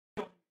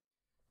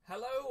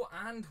Hello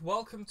and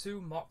welcome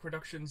to Mock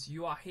Productions.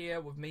 You are here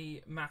with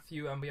me,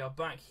 Matthew, and we are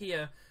back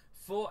here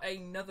for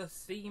another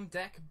theme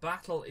deck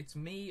battle. It's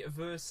me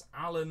versus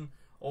Alan,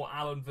 or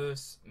Alan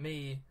versus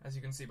me, as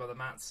you can see by the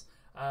mats.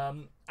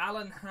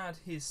 Alan had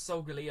his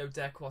Solgaleo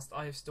deck, whilst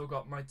I have still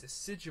got my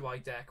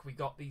Decidueye deck. We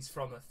got these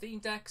from the theme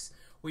decks.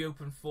 We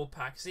opened 4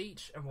 packs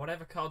each, and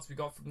whatever cards we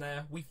got from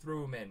there, we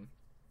threw them in.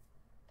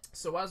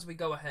 So as we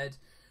go ahead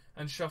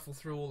and shuffle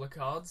through all the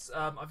cards,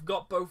 I've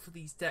got both of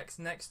these decks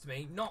next to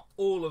me. Not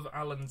all of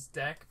Alan's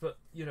deck, but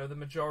you know, the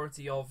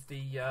majority of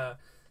the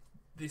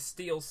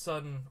Steel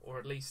Sun, or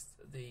at least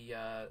the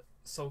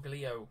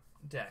Solgaleo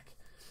deck.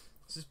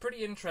 This is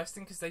pretty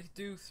interesting because they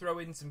do throw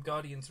in some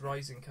Guardians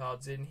Rising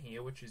cards in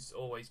here, which is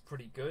always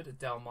pretty good. A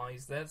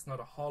Delmise there, it's not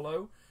a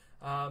holo.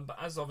 But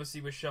as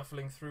obviously we're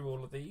shuffling through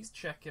all of these,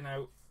 checking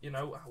out, you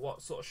know,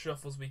 what sort of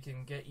shuffles we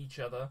can get each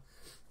other,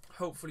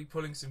 hopefully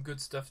pulling some good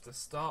stuff to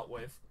start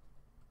with.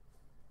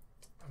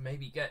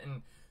 Maybe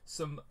getting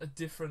some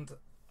different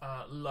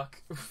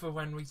luck for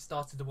when we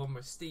started the one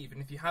with Steve.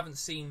 And if you haven't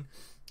seen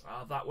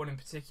that one in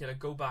particular,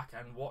 go back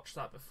and watch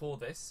that before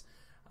this.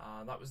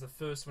 That was the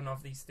first one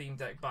of these theme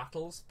deck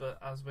battles. But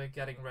as we're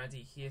getting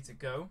ready here to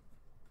go,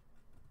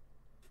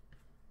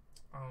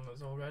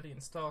 Alan's all ready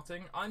and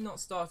starting. I'm not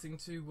starting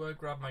to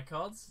grab my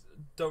cards.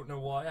 Don't know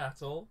why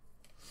at all.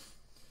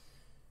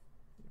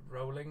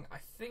 Rolling. I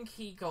think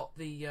he got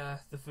the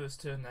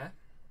first turn there.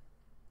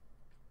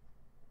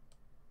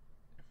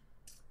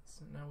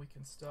 So now we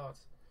can start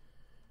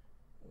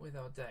with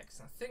our decks.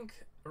 I think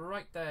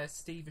right there,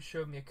 Steve has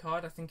shown me a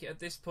card. I think at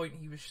this point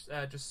he was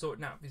just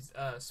sorting out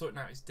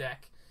his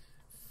deck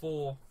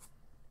for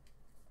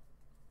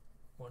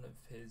one of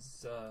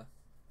his.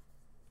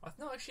 I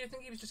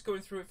think he was just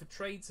going through it for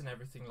trades and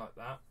everything like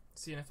that,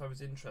 seeing if I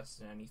was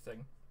interested in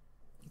anything.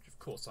 Which of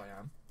course I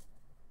am.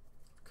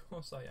 Of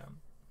course I am.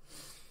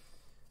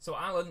 So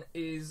Alan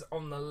is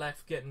on the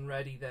left getting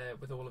ready there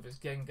with all of his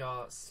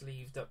Gengar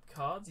sleeved up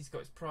cards. He's got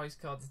his prize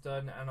cards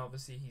done, and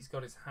obviously he's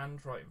got his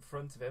hand right in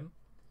front of him.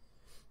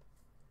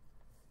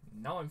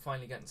 Now I'm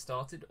finally getting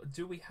started.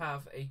 Do we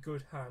have a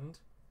good hand?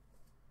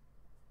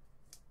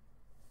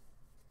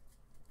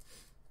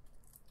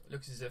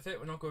 Looks as if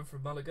it. We're not going for a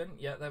mulligan.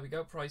 Yeah, there we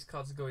go. Prize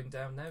cards are going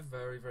down there.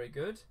 Very, very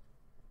good.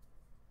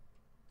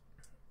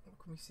 What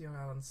can we see on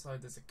Alan's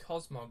side? There's a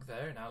Cosmog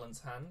there in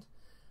Alan's hand.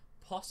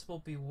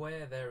 Possible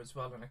Beware there as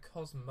well, and a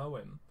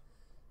Cosmoem.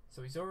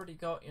 So he's already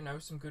got, you know,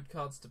 some good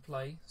cards to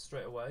play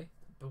straight away.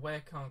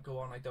 Beware can't go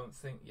on, I don't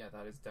think. Yeah,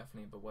 that is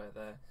definitely a Beware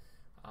there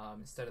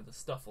instead of the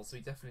Stuffle, so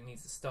he definitely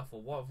needs the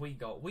Stuffle. What have we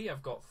got? We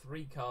have got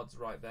 3 cards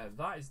right there.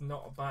 That is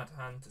not a bad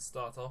hand to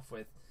start off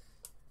with.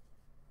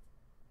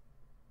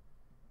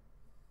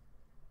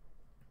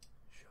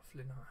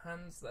 Shuffling our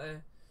hands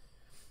there,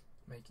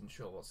 making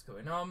sure what's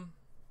going on.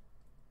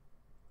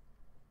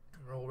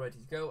 We're all ready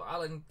to go.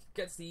 Alan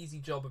gets the easy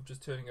job of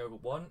just turning over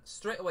 1.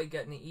 Straight away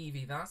getting the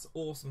Eevee, that's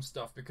awesome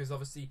stuff, because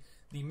obviously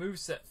the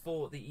moveset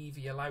for the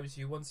Eevee allows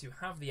you, once you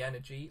have the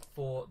energy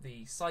for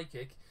the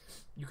Psychic,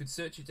 you can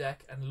search your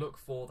deck and look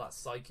for that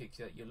Psychic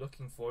that you're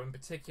looking for. In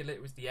particular,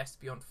 it was the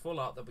Espeon Full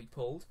Art that we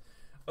pulled.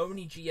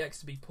 Only GX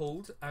to be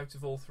pulled out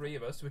of all 3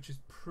 of us, which is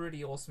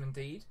pretty awesome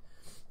indeed.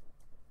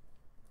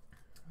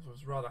 I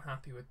was rather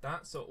happy with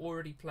that. So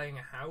already playing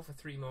a How for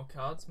 3 more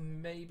cards.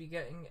 Maybe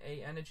getting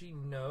a energy.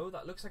 No,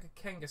 that looks like a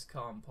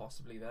Kangaskhan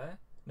possibly there.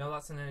 No,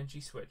 that's an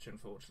energy switch,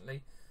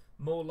 unfortunately.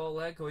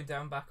 Morlul there going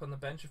down back on the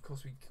bench. Of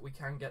course, we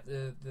can get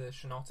the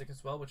Shiinotic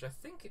as well, which I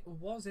think it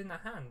was in the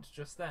hand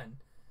just then.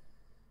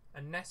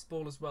 A Nest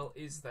Ball as well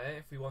is there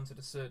if we wanted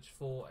to search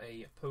for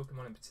a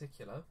Pokemon in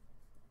particular.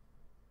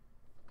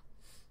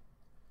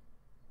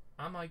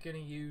 Am I going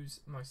to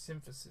use my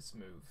Synthesis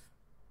move?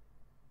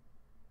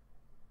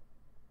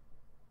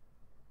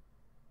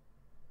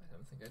 I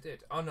don't think I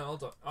did. Oh no,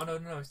 hold on. Oh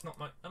no, it's not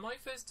my... Am I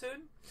first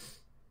turn?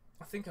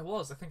 I think I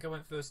was. I think I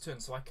went first turn,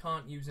 so I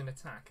can't use an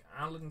attack.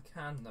 Alan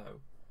can, though.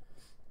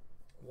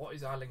 What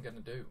is Alan going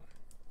to do?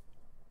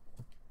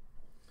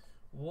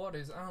 What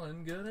is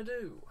Alan going to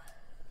do?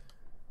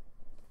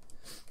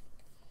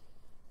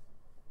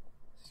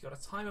 He's got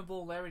a Timer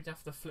Ball there. He'd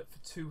have to flip for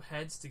 2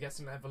 heads to get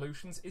some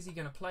evolutions. Is he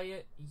going to play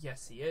it?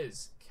 Yes, he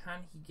is.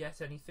 Can he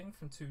get anything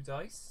from 2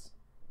 dice?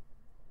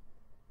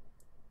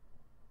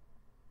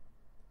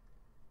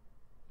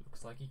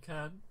 Looks like he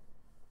can.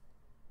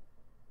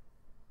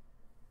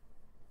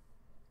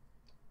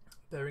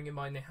 Bearing in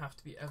mind they have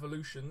to be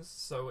evolutions,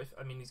 so if,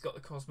 I mean, he's got the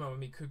Cosmo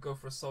and he could go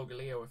for a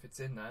Solgaleo if it's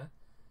in there.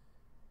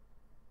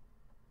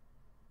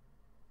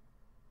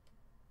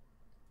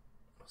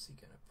 What's he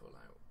going to pull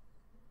out?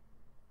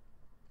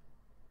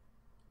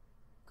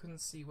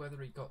 Couldn't see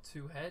whether he got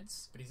 2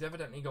 heads, but he's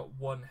evidently got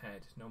 1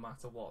 head no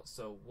matter what,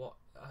 so what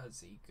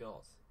has he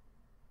got?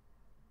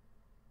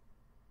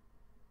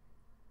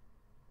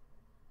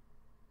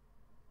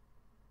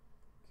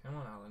 Come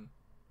on, Alan.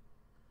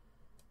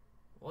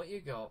 What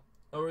you got?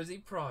 Or is he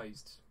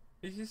prized?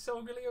 Is your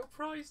Solgaleo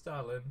prized,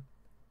 Alan?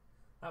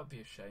 That would be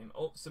a shame.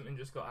 Oh, something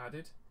just got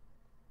added.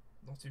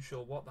 Not too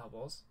sure what that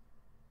was.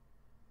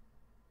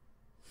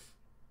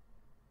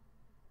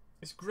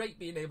 It's great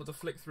being able to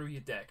flick through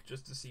your deck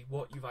just to see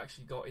what you've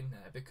actually got in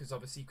there, because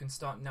obviously you can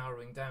start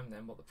narrowing down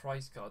then what the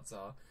prize cards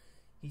are.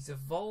 He's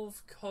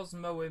evolved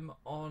Cosmoem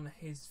on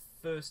his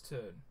first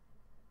turn.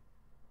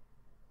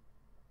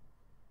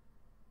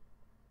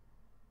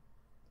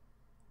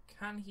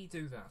 Can he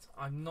do that?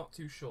 I'm not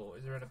too sure.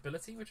 Is there an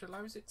ability which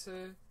allows it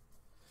to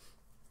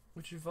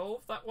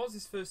evolve? That was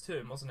his first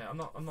turn, wasn't it?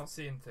 I'm not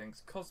seeing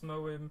things.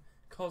 Cosmoem,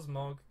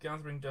 Cosmog,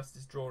 Gathering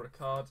Justice, draw a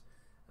card.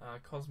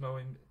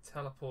 Cosmoem,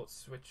 teleport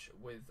switch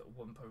with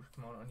one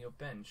Pokemon on your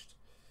bench.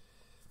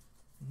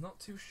 Not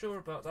too sure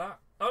about that.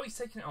 Oh, he's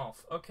taking it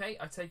off. Okay,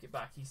 I take it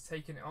back. He's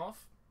taking it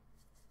off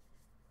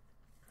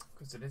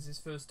because it is his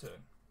first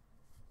turn.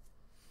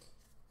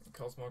 And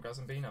Cosmog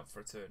hasn't been up for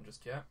a turn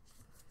just yet.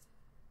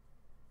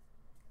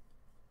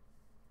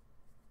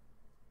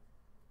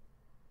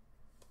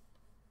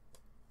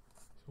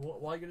 So what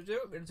am I going to do?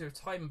 I'm going to do a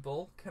Time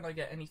Ball. Can I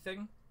get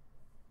anything?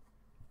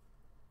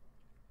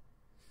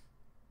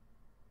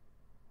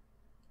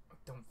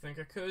 Don't think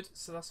I could,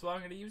 so that's why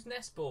I'm going to use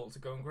Nest Ball to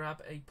go and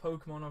grab a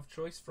Pokemon of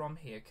choice from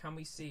here. Can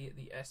we see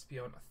the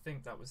Espeon? I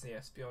think that was the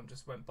Espeon,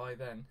 just went by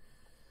then.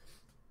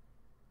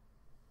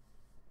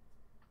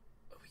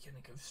 Are we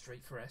going to go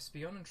straight for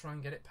Espeon and try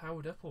and get it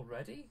powered up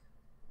already?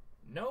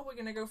 No, we're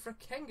going to go for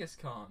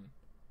Kangaskhan.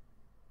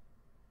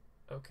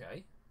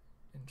 Okay,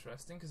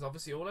 interesting, because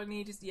obviously all I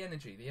need is the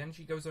energy. The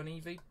energy goes on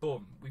Eevee,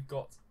 boom, we've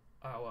got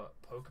our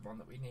Pokemon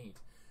that we need.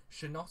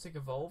 Shiinotic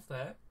evolved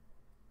there.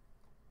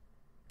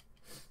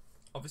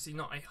 Obviously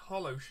not a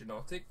holo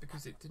Shiinotic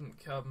because it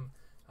didn't come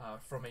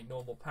from a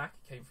normal pack,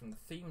 it came from the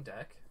theme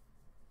deck.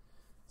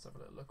 Let's have a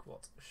little look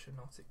what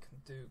Shiinotic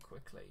can do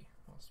quickly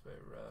whilst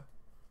we're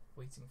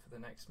waiting for the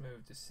next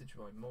move.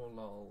 Decidueye,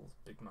 Morlul,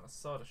 Big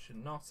Malasada,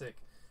 Shiinotic.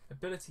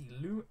 Ability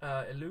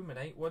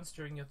Illuminate. Once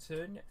during your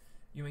turn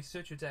you may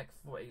search your deck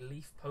for a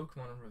leaf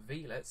Pokemon and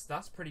reveal it. So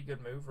that's a pretty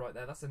good move right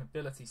there. That's an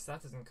ability, so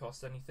that doesn't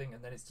cost anything,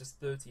 and then it's just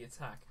 30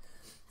 attack.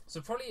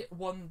 So probably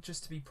one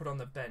just to be put on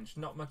the bench,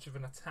 not much of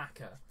an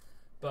attacker.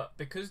 But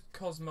because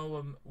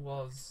Cosmog,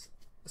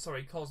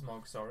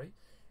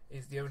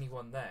 is the only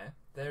one there,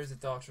 there is a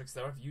Dartrix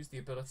there. I've used the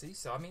ability,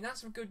 so I mean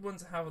that's a good one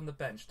to have on the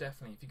bench,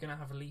 definitely. If you're going to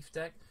have a Leaf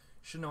deck,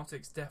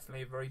 Shiinotic's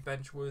definitely a very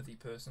bench-worthy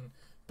person,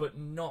 but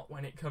not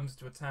when it comes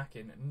to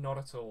attacking, not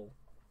at all.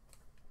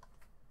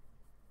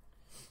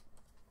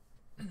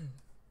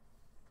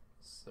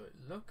 So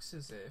it looks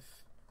as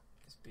if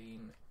it's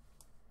been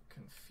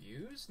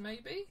confused,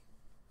 maybe?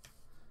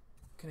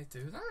 Can it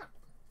do that?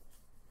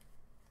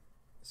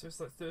 So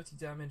it's like 30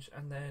 damage,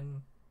 and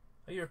then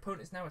your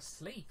opponent is now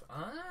asleep.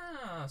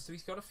 Ah, so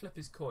he's got to flip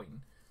his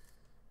coin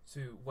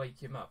to wake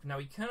him up. Now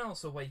he can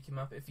also wake him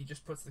up if he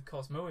just puts the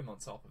Cosmoem on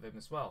top of him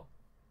as well.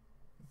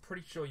 I'm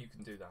pretty sure you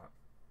can do that.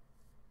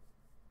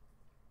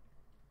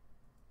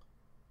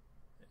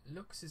 It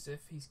looks as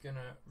if he's going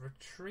to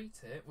retreat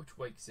it, which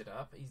wakes it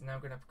up. He's now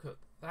going to put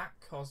that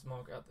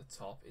Cosmog at the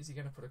top. Is he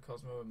going to put a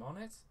Cosmoem on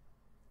it?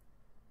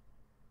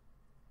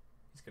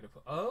 He's going to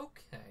put...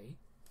 Okay.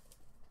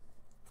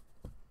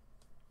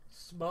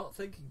 Smart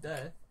thinking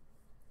there.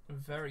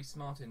 Very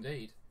smart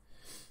indeed.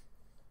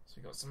 So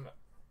we got some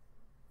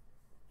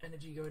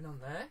energy going on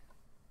there.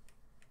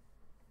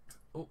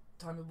 Oh,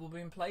 Timer Ball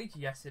being played?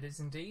 Yes, it is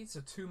indeed.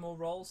 So 2 more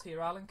rolls here,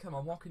 Alan. Come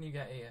on, what can you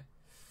get here?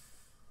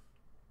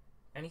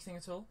 Anything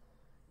at all?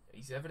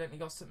 He's evidently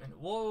got something.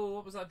 Whoa,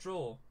 what was that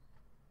draw?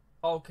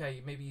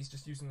 Okay, maybe he's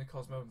just using the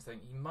Cosmoem thing.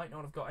 He might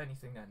not have got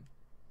anything then.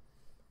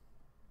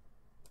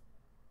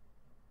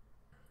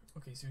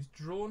 Okay, so he's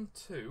drawn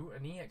 2,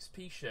 an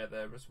EXP share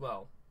there as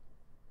well.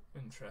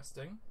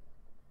 Interesting.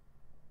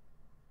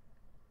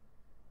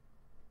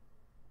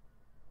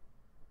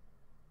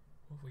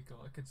 What have we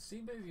got? I could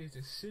see maybe a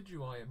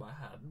Decidueye in my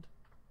hand.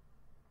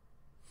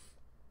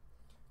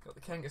 Got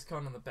the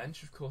Kangaskhan on the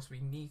bench. Of course,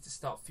 we need to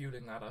start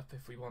fueling that up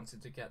if we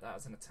wanted to get that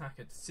as an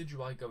attacker.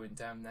 Decidueye going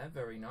down there,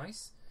 very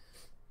nice.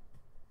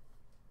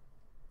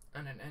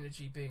 And an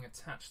energy being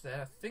attached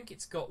there. I think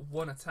it's got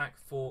 1 attack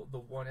for the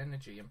 1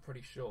 energy, I'm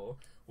pretty sure.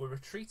 We're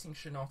retreating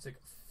Shiinotic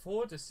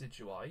for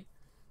Decidueye.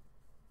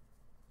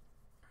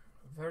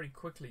 Very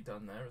quickly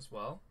done there as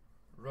well.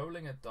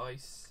 Rolling a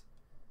dice.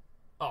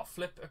 Oh,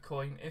 flip a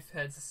coin. If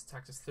heads, this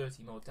attack does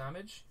 30 more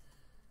damage.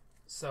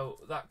 So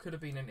that could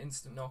have been an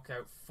instant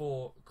knockout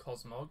for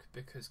Cosmog,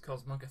 because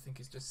Cosmog I think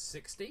is just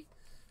 60.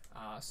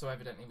 So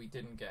evidently we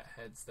didn't get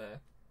heads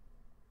there.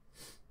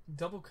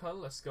 Double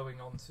colourless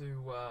going on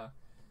to...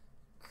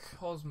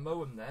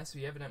 Cosmoem there, so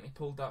he evidently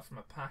pulled that from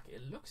a pack.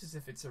 It looks as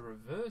if it's a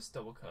reverse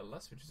double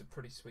colourless, which is a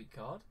pretty sweet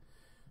card.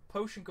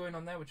 Potion going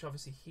on there, which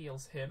obviously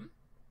heals him.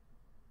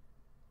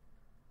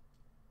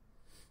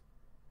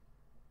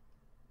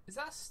 Is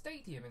that a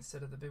Stadium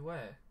instead of the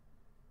Beware?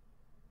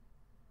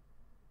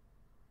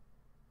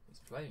 He's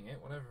playing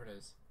it, whatever it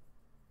is.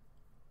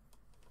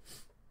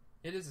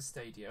 It is a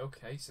Stadia,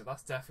 okay, so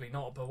that's definitely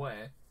not a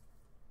Beware.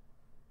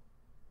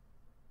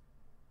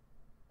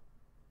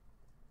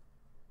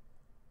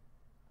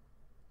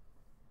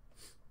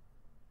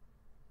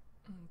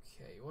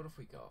 Okay, what have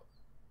we got?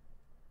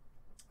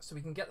 So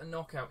we can get the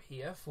knockout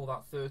here for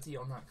that 30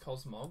 on that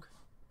Cosmog.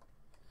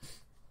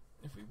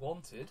 If we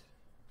wanted.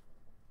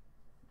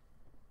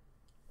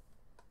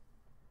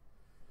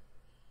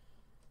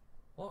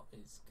 What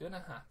is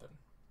gonna happen?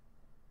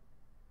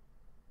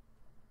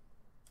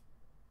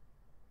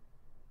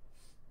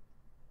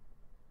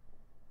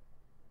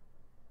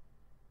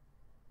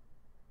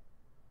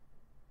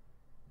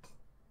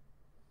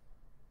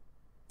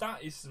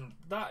 That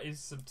is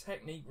some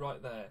technique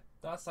right there.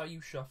 That's how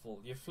you shuffle.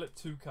 You flip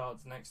two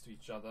cards next to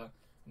each other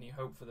and you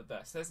hope for the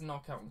best. There's a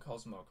knockout on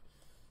Cosmog.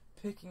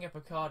 Picking up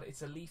a card,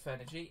 it's a leaf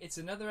energy. It's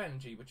another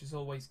energy, which is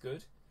always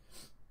good.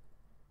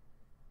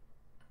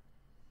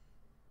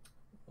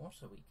 What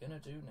are we gonna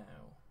do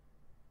now?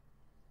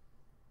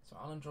 So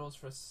Alan draws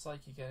for a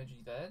psychic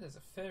energy there. There's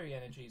a fairy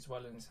energy as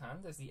well in his hand.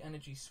 There's the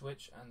energy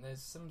switch and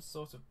there's some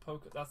sort of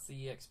poker. That's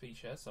the EXP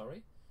share,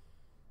 sorry.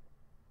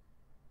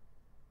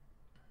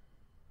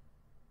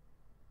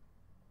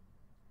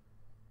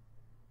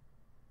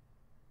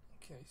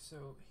 Okay,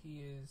 so he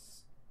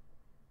is...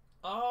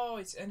 Oh,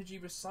 it's energy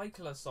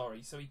recycler,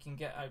 sorry. So he can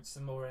get out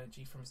some more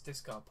energy from his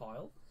discard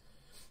pile.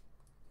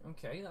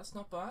 Okay, that's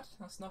not bad.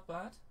 That's not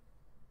bad.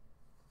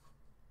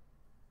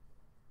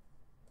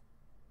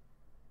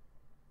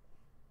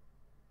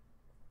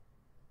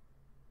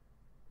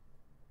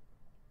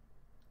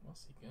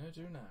 What's he gonna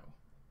do now?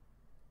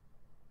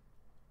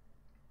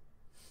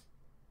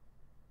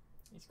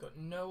 He's got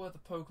no other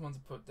Pokemon to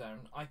put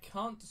down. I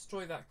can't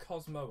destroy that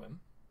Cosmoem.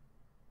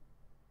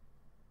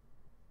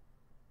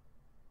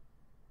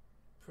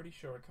 Pretty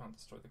sure I can't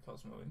destroy the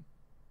Cosmoem.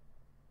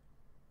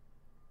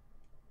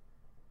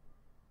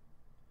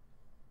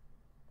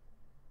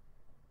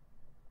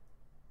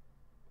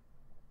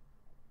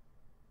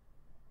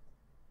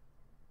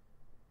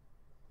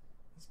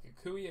 There's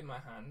Kukui in my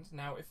hand.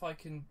 Now, if I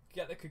can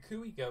get the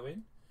Kukui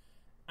going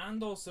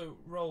and also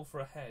roll for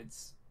a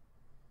heads,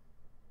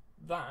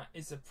 that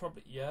is a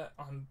probably... Yeah,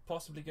 I'm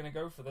possibly going to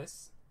go for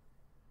this.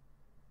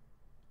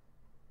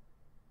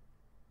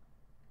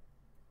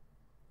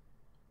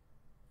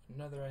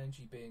 Another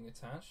energy being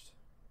attached.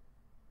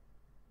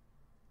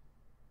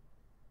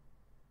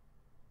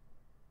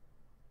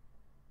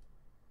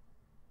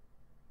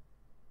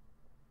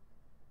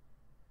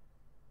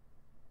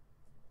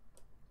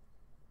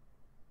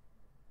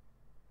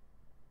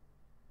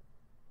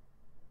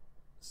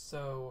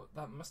 So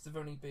that must have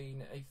only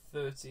been a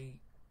 30.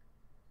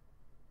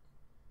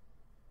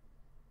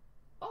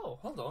 Oh,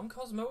 hold on.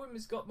 Cosmoem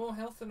has got more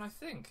health than I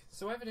think.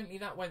 So evidently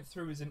that went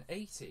through as an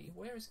 80.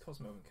 Where is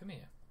Cosmoem? Come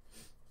here.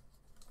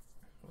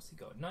 What's he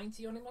got?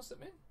 90 on him or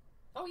something?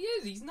 Oh, he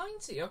is. He's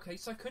 90. Okay,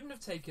 so I couldn't have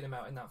taken him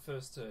out in that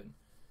first turn.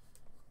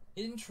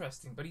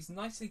 Interesting, but he's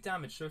nicely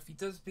damaged. So if he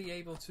does be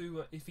able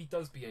to, if he's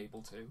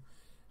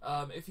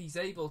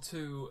able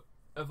to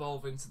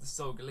evolve into the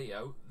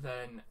Solgaleo,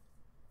 then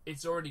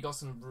it's already got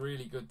some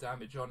really good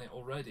damage on it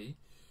already.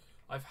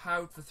 I've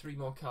howled for 3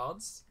 more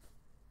cards.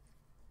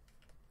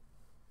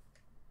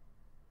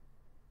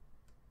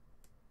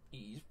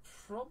 He's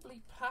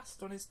probably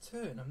passed on his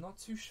turn. I'm not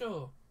too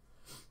sure.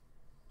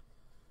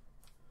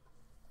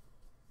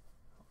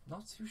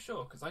 Not too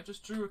sure, because I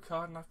just drew a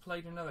card and I've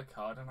played another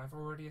card and I've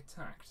already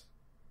attacked.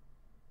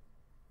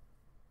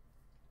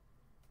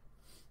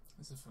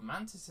 There's a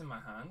Fermantis in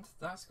my hand.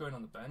 That's going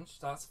on the bench.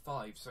 That's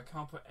 5, so I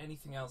can't put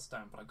anything else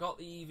down. But I got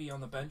the Eevee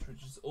on the bench,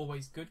 which is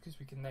always good, because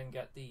we can then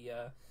get the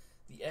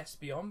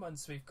Espeon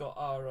once we've got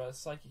our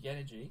Psychic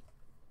Energy.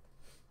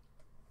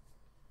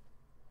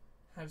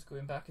 How's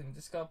going back in the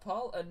discard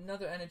pile?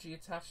 Another energy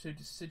attached to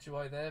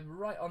Decidueye there,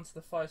 right onto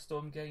the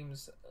Firestorm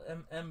Games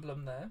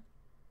emblem there.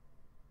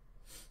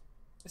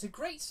 It's a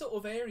great sort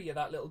of area,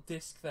 that little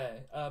disc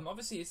there.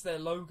 Obviously it's their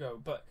logo,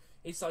 but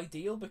it's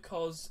ideal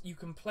because you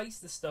can place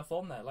the stuff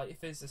on there. Like if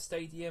there's a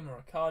stadium or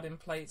a card in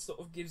play, it sort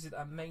of gives it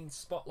that main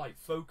spotlight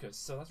focus.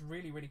 So that's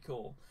really, really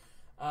cool.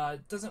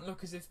 Doesn't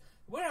look as if...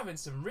 We're having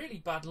some really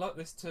bad luck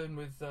this turn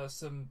with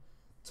some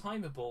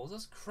timer balls.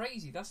 That's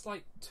crazy. That's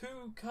like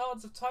 2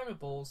 cards of timer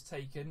balls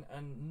taken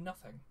and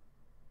nothing.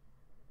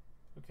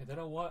 Okay,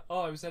 then what?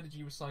 Oh, it was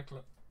energy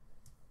recycler.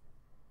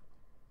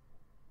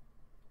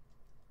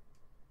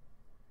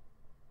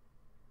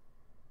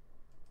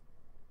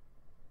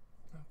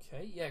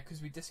 Okay, yeah,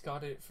 because we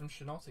discarded it from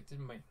Shinotic,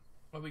 didn't we?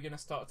 Are we going to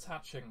start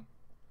attaching?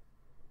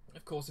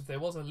 Of course, if there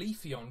was a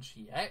Leafeon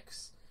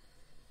GX,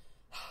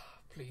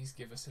 please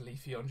give us a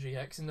Leafeon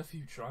GX in the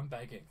future, I'm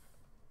begging.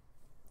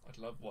 I'd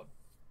love one.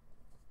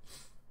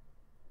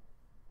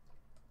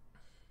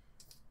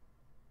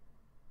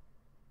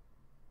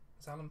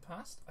 Has Alan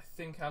passed? I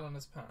think Alan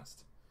has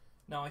passed.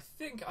 Now, I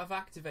think I've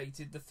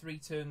activated the 3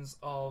 turns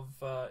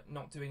of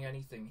not doing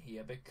anything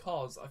here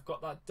because I've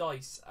got that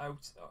dice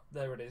out.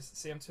 There it is.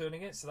 See, I'm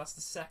turning it. So that's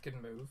the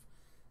second move.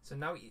 So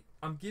now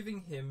I'm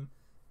giving him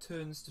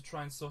turns to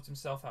try and sort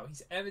himself out.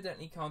 He's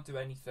evidently can't do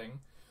anything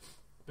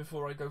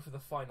before I go for the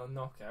final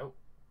knockout.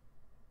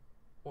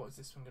 What is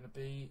this one going to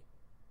be?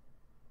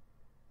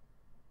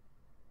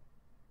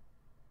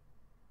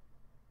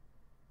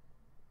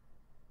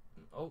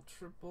 An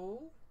Ultra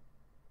Ball?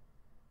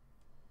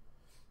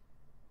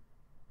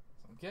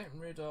 I'm getting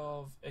rid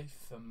of a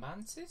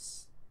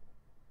Fermantis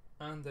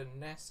and a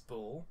Nest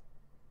Ball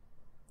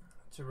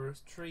to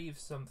retrieve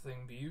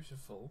something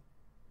beautiful.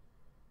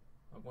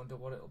 I wonder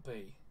what it'll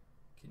be.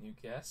 Can you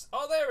guess?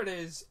 Oh, there it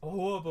is!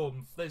 Oh,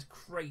 boom! There's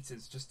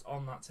craters just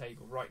on that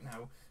table right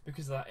now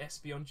because of that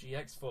Espeon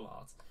GX full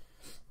art.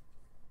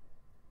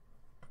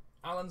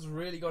 Alan's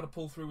really got to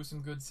pull through with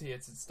some goods here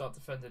to start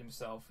defending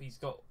himself. He's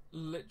got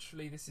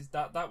literally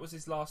that was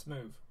his last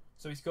move,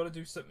 so he's got to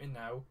do something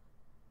now.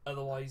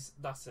 Otherwise,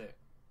 that's it.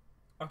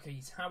 Okay,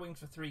 he's howling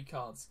for 3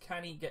 cards.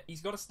 Can he get?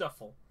 He's got a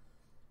Stuffle.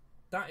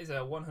 That is a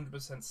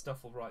 100%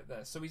 Stuffle right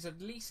there. So he's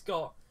at least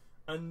got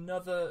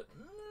another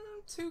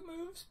 2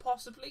 moves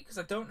possibly, because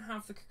I don't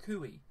have the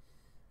Kukui,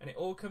 and it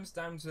all comes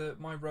down to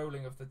my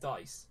rolling of the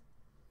dice.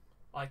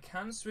 I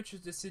can switch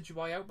his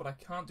Decidueye out, but I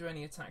can't do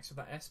any attacks with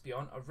that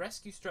Espeon. A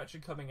Rescue Stretcher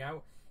coming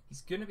out.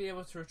 He's going to be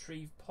able to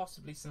retrieve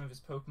possibly some of his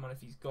Pokemon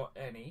if he's got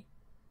any.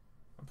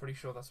 I'm pretty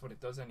sure that's what it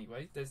does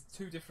anyway. There's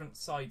 2 different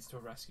sides to a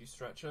Rescue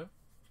Stretcher.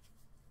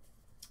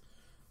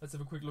 Let's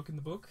have a quick look in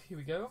the book. Here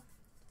we go.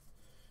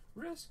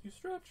 Rescue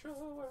Stretcher,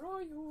 where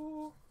are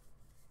you?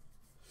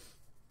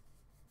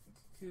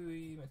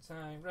 Kukui,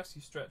 Matang,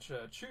 Rescue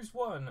Stretcher. Choose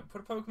 1.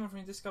 Put a Pokemon from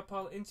your discard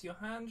pile into your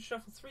hand.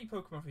 Shuffle 3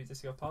 Pokemon from your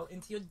discard pile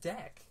into your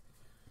deck.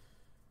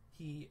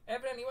 He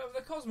evidently went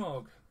with a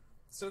Cosmog,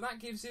 so that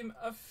gives him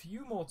a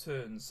few more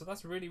turns, so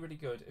that's really, really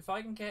good. If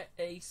I can get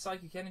a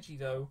Psychic Energy,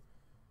 though,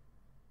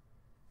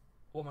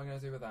 what am I going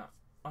to do with that?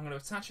 I'm going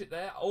to attach it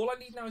there. All I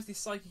need now is the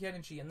Psychic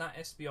Energy, and that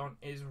Espeon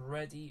is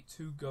ready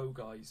to go,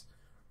 guys.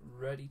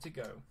 Ready to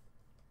go.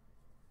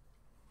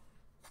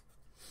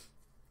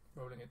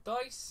 Rolling a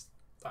dice.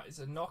 That is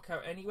a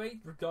knockout anyway,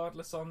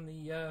 regardless on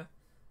the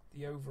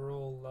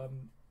overall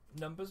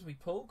numbers we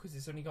pull, because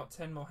it's only got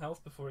 10 more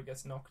health before it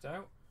gets knocked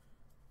out.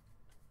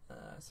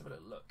 Let's have a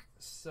little look.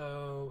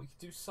 So we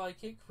can do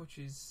Psychic, which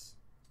is...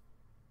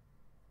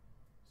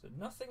 So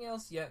nothing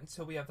else yet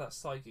until we have that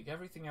Psychic.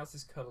 Everything else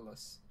is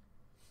colourless.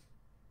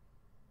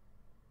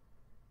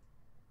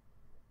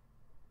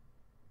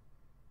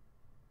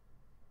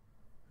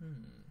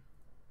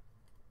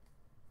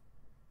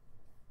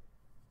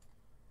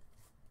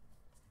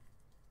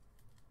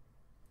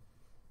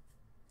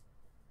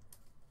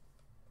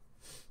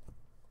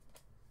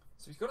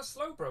 So he's got a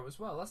Slowbro as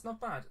well. That's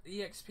not bad.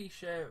 EXP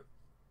share...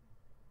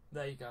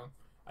 There you go.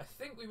 I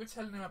think we were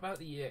telling him about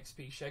the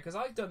EXP share, because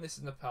I've done this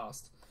in the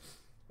past.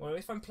 Well,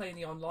 if I'm playing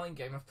the online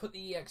game, I've put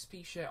the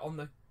EXP share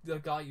on the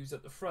guy who's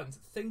at the front,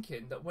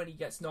 thinking that when he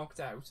gets knocked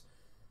out,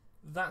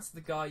 that's the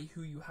guy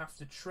who you have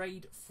to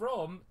trade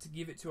from to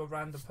give it to a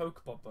random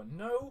Pokemon. But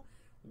no,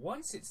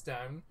 once it's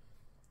down,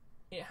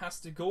 it has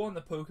to go on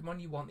the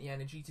Pokemon you want the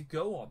energy to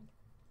go on.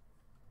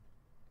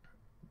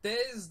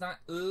 There's that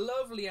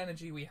lovely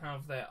energy we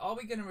have there. Are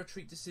we going to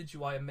retreat to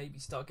Decidueye and maybe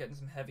start getting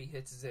some heavy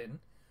hitters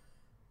in?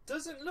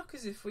 Doesn't look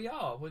as if we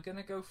are. We're going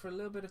to go for a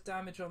little bit of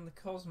damage on the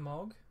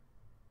Cosmog.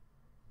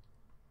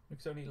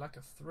 Looks only like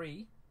a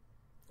 3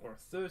 or a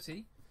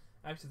 30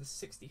 out of the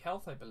 60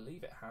 health I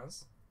believe it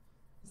has.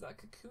 Is that a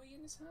Kukui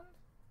in his hand?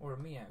 Or a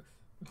Meowth?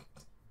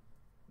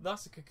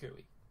 That's a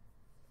Kukui.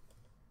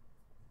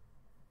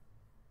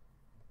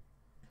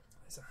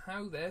 There's a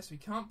How there, so we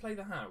can't play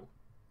the How.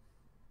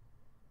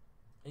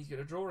 He's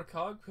going to draw a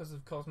card because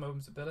of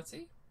Cosmo's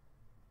ability.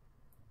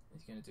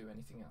 He's going to do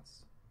anything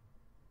else.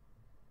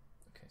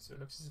 Okay, so it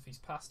looks as if he's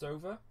passed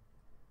over.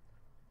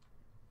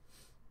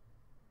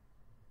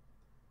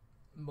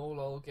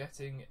 Molol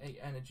getting a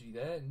energy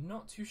there.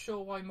 Not too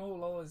sure why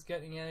Molol is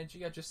getting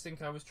energy. I just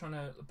think I was trying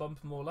to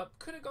bump them all up.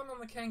 Could have gone on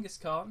the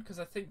Kangaskhan because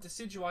I think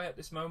Decidueye at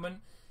this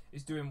moment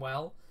is doing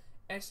well.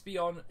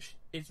 Espeon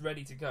is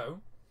ready to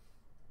go.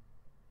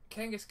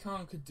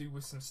 Kangaskhan could do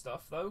with some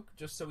stuff though,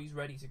 just so he's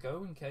ready to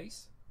go in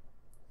case.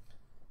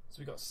 So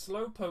we've got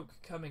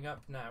Slowpoke coming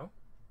up now.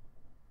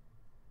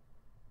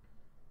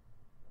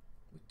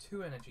 With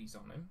 2 energies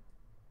on him.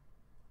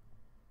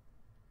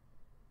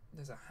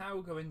 There's a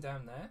How going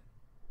down there.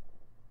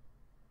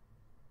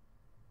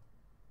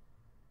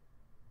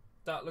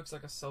 That looks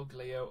like a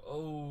Solgaleo.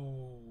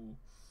 Oh.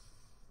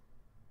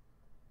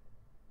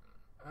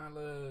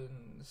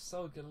 Alan.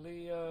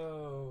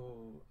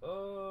 Solgaleo.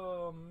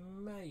 Oh,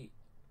 mate.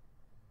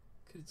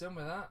 Could have done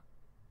with that.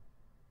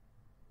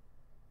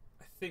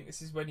 I think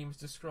this is when he was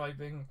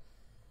describing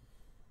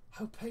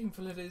how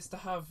painful it is to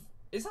have...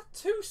 Is that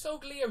 2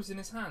 Solgaleos in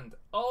his hand?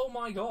 Oh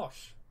my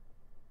gosh.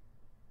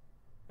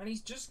 And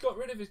he's just got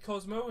rid of his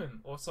Cosmoem.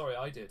 Or sorry,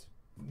 I did.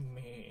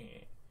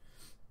 Meh.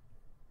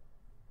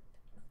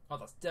 Oh,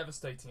 that's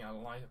devastating,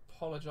 Alan. I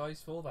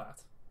apologise for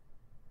that.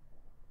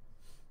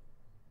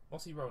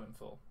 What's he rolling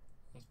for?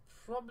 He's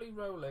probably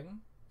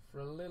rolling for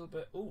a little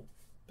bit... Ooh,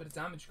 bit of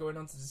damage going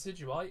on to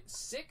Decidueye.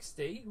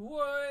 60?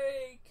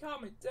 Way!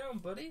 Calm it down,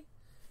 buddy.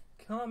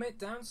 Calm it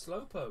down,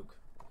 Slowpoke.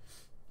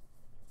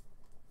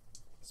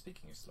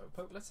 Speaking of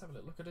Slowpoke, let's have a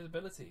little look at his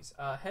abilities.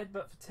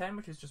 Headbutt for 10,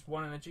 which is just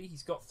 1 energy.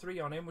 He's got 3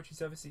 on him, which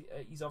is obviously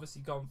he's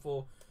obviously gone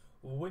for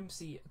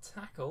Whimsy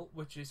Tackle,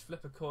 which is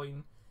flip a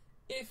coin.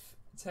 If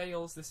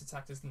tails, this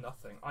attack does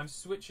nothing. I'm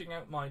switching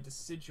out my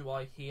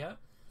Decidueye here.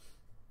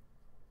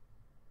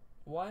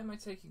 Why am I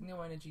taking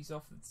no energies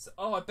off?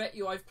 Oh, I bet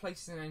you I've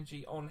placed an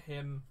energy on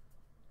him.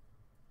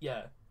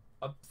 Yeah,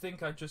 I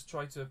think I just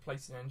tried to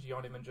place an energy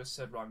on him and just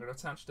said, right, I'm going to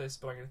attach this,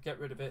 but I'm going to get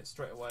rid of it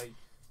straight away.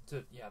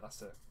 Yeah,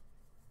 that's it.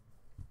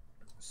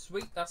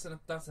 Sweet, that's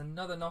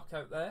another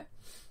knockout there.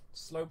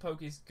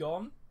 Slowpoke is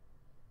gone.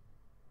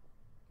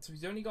 So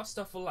he's only got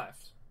Stuffle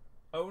left.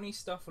 Only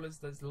Stuffle is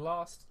the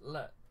last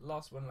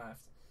one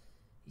left.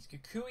 He's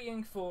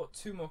Kukuying for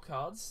 2 more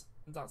cards.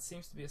 That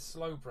seems to be a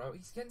Slowbro.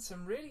 He's getting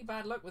some really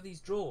bad luck with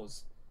these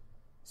draws.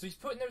 So he's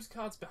putting those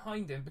cards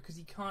behind him because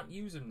he can't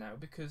use them now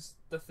because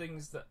the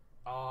things that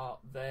are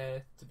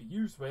there to be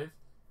used with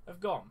have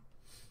gone.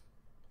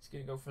 He's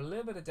going to go for a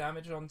little bit of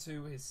damage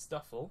onto his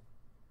Stuffle.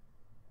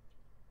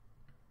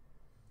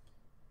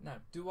 Now,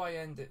 do I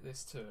end it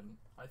this turn?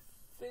 I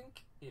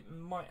think it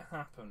might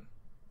happen.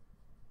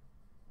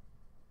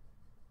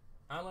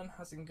 Alan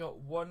hasn't got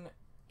 1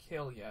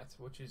 kill yet,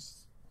 which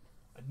is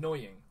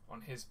annoying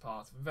on his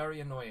part. Very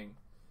annoying.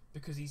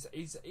 Because he's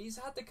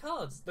had the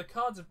cards. The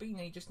cards have been,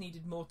 he just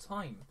needed more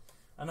time.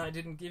 And I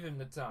didn't give him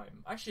the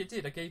time. Actually, I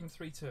did. I gave him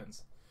 3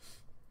 turns.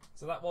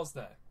 So that was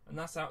there. And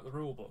that's out the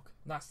rule book.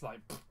 That's like,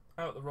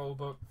 out the rule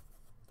book.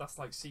 That's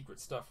like secret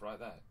stuff right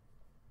there.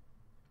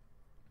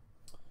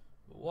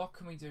 But what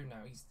can we do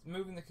now? He's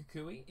moving the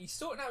Kukui. He's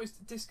sorting out his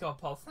discard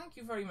pile. Thank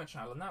you very much,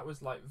 Alan. That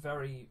was like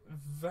very,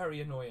 very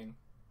annoying.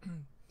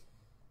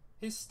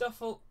 His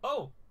Stuffle.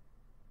 Oh!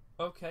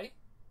 Okay.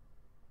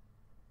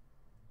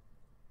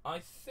 I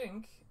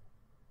think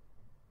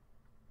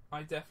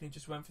I definitely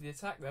just went for the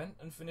attack then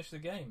and finished the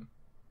game.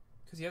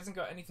 Because he hasn't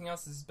got anything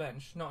else as his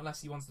bench, not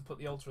unless he wants to put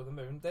the Ultra of the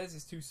Moon. There's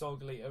his 2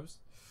 Solgaleos.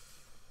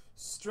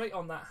 Straight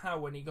on that how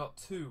when he got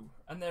 2.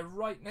 And they're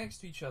right next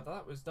to each other.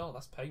 That was dull.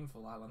 That's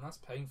painful, Alan. That's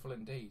painful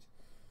indeed.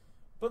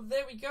 But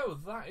there we go.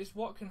 That is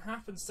what can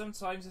happen.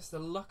 Sometimes it's the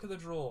luck of the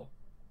draw.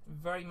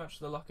 Very much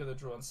the luck of the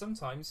draw. And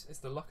sometimes it's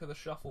the luck of the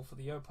shuffle for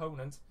the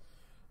opponent.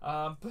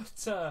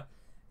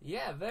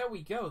 Yeah, there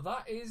we go.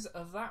 That is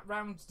that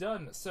round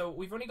done. So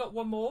we've only got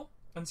 1 more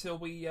until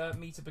we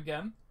meet up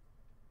again,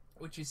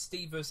 which is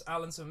Steve vs.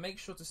 Alan. So make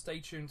sure to stay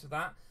tuned to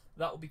that.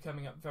 That will be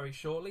coming up very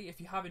shortly.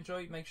 If you have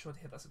enjoyed, make sure to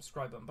hit that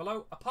subscribe button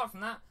below. Apart from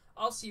that,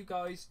 I'll see you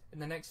guys in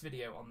the next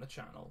video on the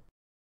channel.